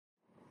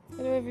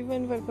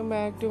everyone, welcome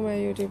back to my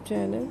YouTube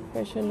channel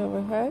Fashion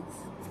Lover Hacks.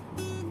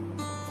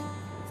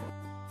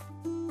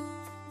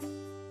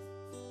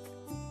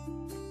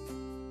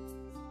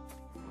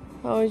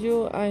 How are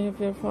you? I hope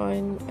you're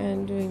fine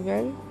and doing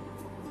well.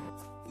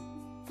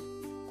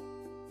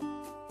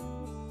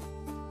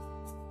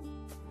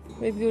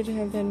 With good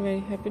health and very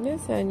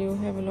happiness, and you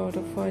have a lot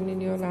of fun in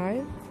your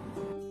life.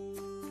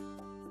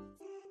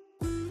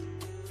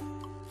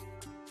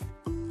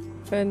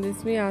 And this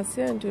is me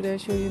Asya, and today I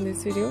show you in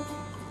this video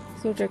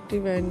so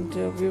attractive and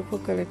beautiful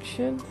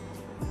collection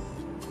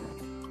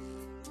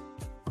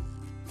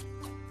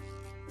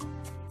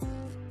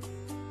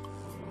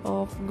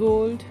of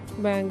gold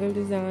bangle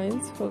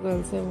designs for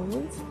girls and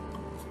women.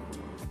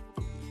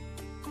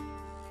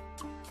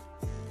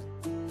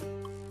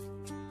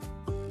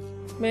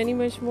 Many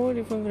much more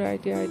different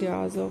variety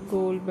ideas of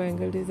gold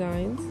bangle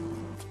designs.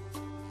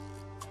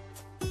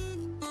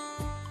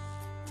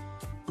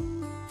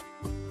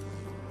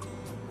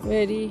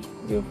 Very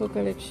beautiful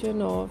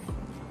collection of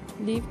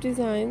leaf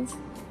designs,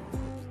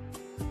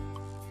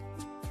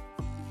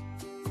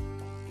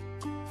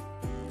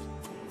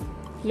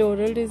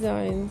 floral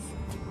designs,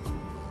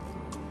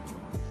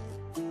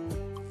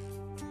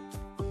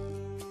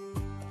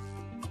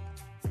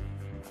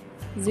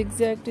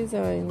 zigzag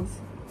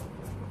designs,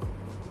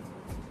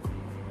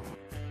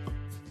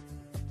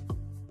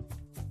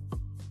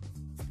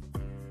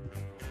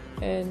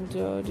 and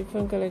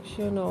different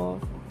collection of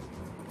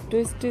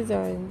twist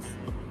designs.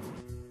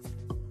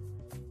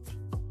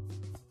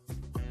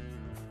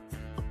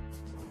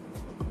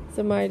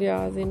 Some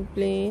ideas in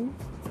plain,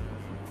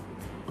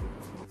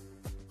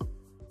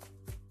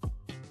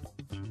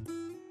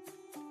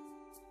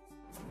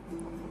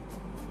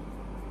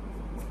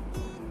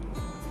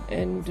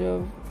 and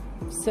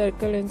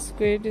circle and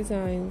square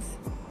designs,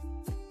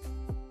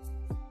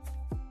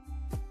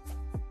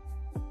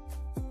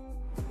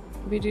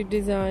 beaded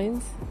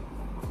designs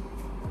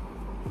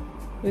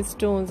with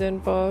stones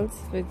and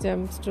pearls, with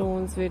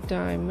gemstones, with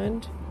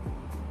diamond,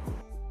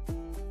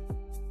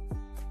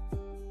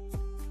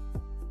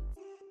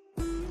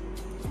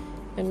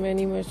 and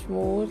many much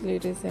more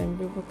latest and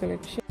beautiful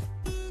collection.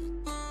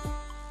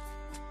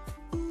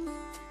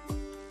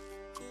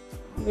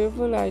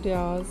 Beautiful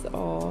ideas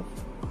of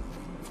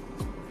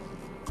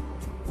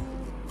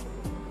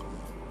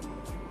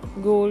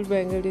gold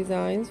bangle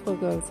designs for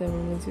girls and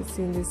women you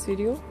see in this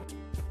video.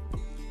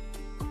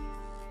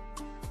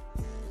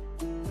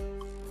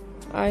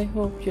 I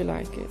hope you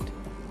like it.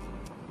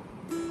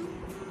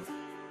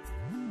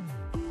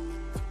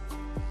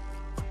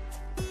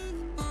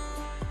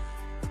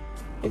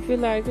 If you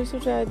like it, so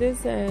try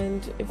this,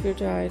 and if you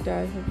try it,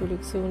 I hope you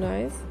look so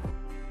nice.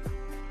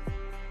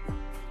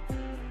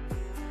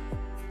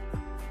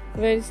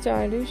 Very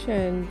stylish,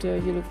 and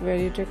you look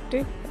very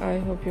attractive. I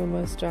hope you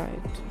must try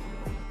it.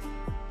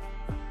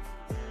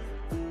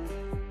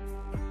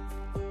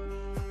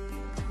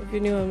 If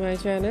you're new on my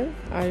channel,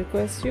 I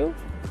request you,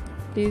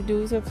 please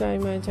do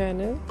subscribe my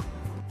channel.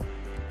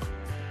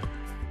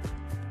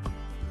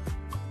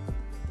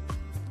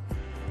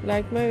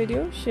 Like my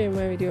video, share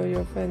my video with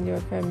your friends, your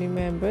family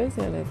members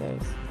and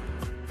others.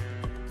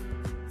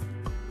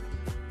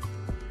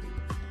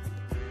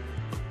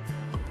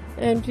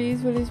 And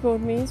please fully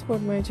support me,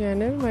 support my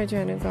channel. My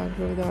channel can't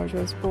grow without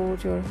your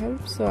support, your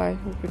help, so I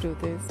hope you do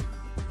this.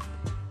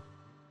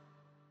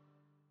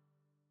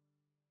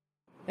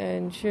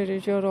 And share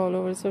it your all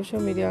over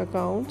social media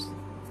accounts.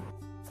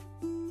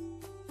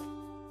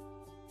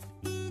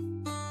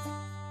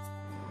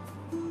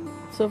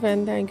 So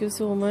fan, thank you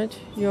so much.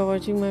 You are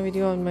watching my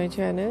video on my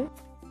channel.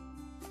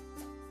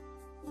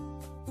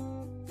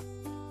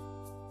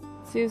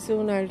 See you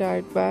soon. I'll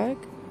dive back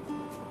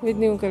with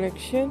new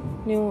collection,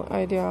 new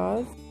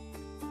ideas.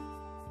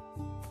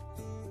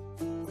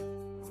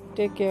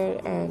 Take care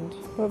and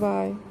bye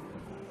bye.